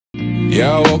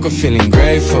Yeah, I woke up feeling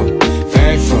grateful,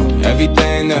 thankful.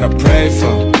 Everything that I prayed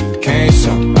for came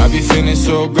so. I be feeling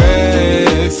so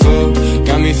grateful,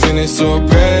 got me feeling so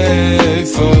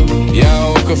grateful. Yeah, I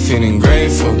woke up feeling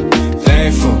grateful,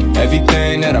 thankful.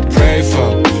 Everything that I prayed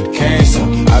for came so.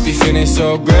 I be feeling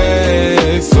so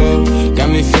grateful, got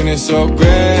me feeling so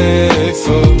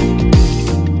grateful.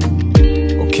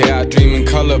 Okay, I dream in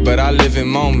color, but I live in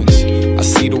moments. I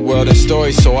see the world in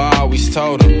stories, so I always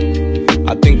told them.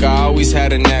 I think I always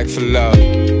had a knack for love.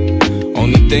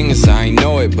 Only thing is I ain't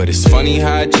know it, but it's funny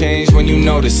how it changed when you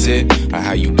notice it, or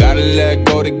how you gotta let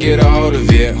go to get a hold of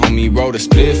it. Homie wrote a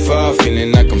spliff up,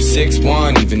 feeling like I'm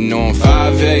 6'1", even though I'm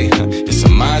 5'8". It's a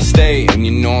mind state, and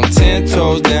you know I'm 10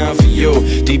 toes down for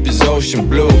you. Deep as ocean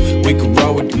blue, we could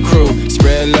roll with the crew,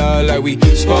 spread love like we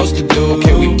supposed to do.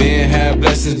 Okay, we been had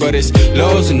blessings, but it's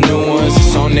loads of new ones.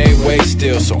 It's on their way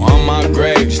still, so on my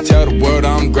grave, just tell the world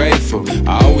I'm grateful.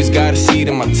 I always got a seat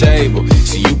at my table,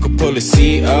 so you could pull a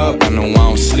seat up. I know I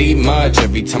don't sleep much,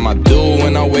 every time I do,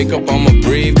 when I wake up I'ma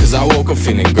breathe. Cause I woke up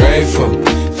feeling grateful,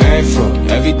 thankful.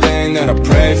 Everything that I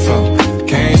prayed for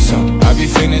came so. I be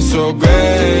feeling so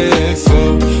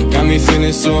grateful, got me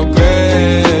feeling so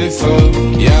grateful.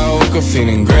 Yeah, I woke up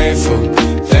feeling grateful,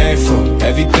 thankful.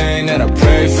 Everything that I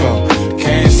prayed for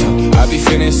came so. I be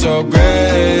feeling so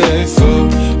grateful,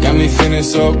 got me feeling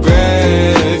so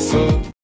grateful.